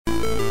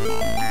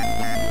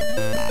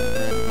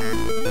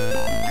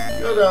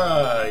Kia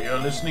ora! You're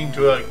listening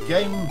to a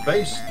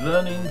game-based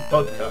learning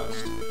podcast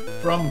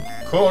from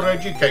Core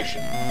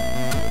Education.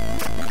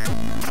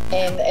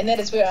 And that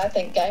is where I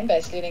think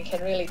game-based learning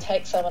can really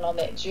take someone on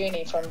that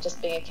journey from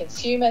just being a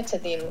consumer to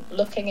then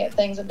looking at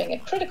things and being a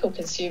critical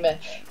consumer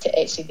to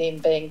actually then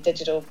being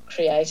digital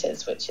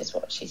creators, which is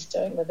what she's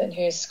doing within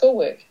her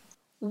schoolwork.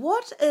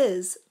 What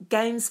is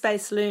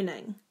games-based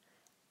learning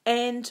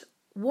and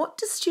what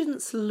do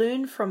students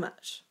learn from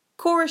it?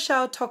 Ko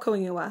Rochelle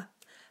Tokuingoa.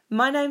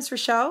 My name's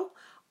Rochelle.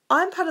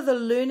 I'm part of the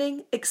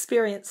Learning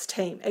Experience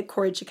team at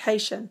Core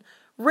Education.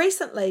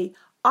 Recently,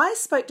 I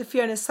spoke to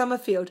Fiona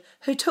Summerfield,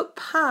 who took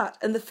part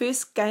in the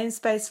first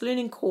games-based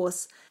learning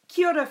course.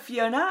 Kia ora,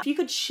 Fiona. If you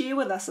could share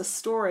with us a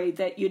story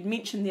that you'd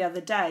mentioned the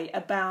other day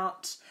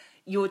about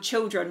your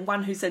children,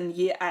 one who's in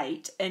year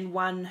 8 and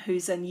one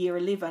who's in year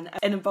 11,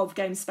 and involved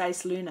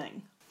games-based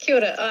learning. Kia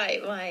ora,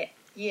 my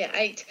year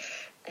 8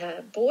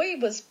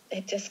 boy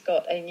had just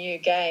got a new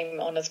game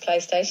on his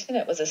PlayStation.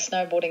 It was a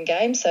snowboarding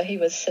game, so he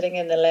was sitting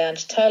in the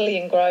lounge totally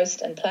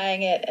engrossed and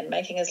playing it and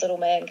making his little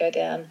man go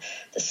down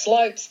the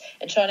slopes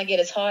and trying to get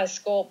as high a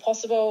score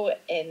possible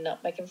and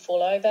not make him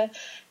fall over.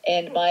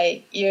 And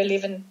my year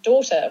 11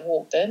 daughter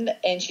walked in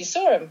and she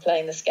saw him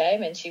playing this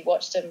game and she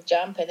watched him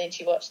jump and then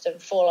she watched him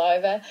fall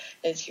over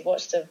and she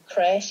watched him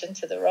crash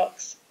into the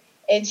rocks.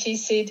 And she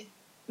said,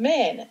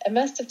 man, it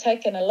must have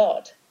taken a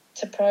lot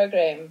to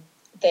program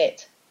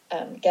that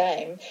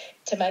game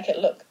to make it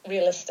look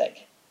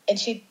realistic. And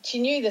she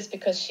knew this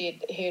because she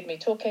had heard me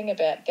talking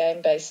about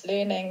game-based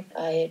learning.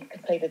 I had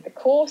completed the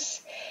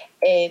course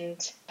and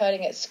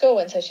coding at school,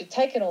 and so she'd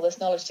taken all this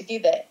knowledge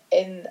together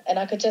and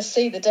I could just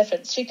see the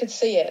difference. She could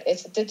see it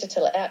as a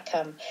digital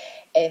outcome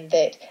and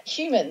that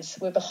humans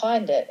were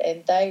behind it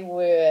and they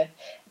were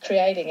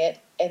creating it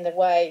in the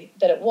way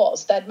that it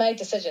was. They'd made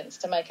decisions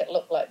to make it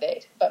look like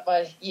that. But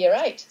my year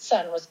 8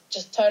 son was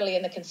just totally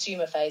in the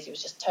consumer phase. He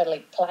was just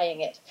totally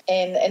playing it.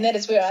 And that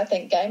is where I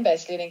think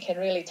game-based learning can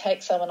really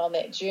take someone on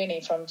that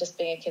journey from just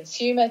being a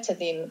consumer to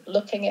then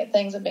looking at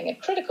things and being a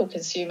critical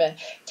consumer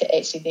to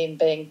actually then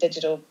being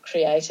digital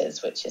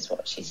creators, which is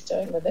what she's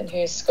doing within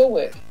her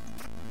schoolwork.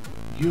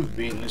 You've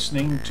been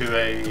listening to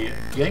a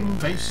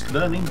game-based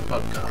learning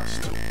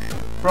podcast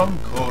from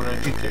Core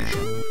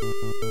Education.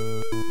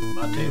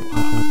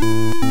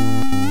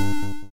 Matewa.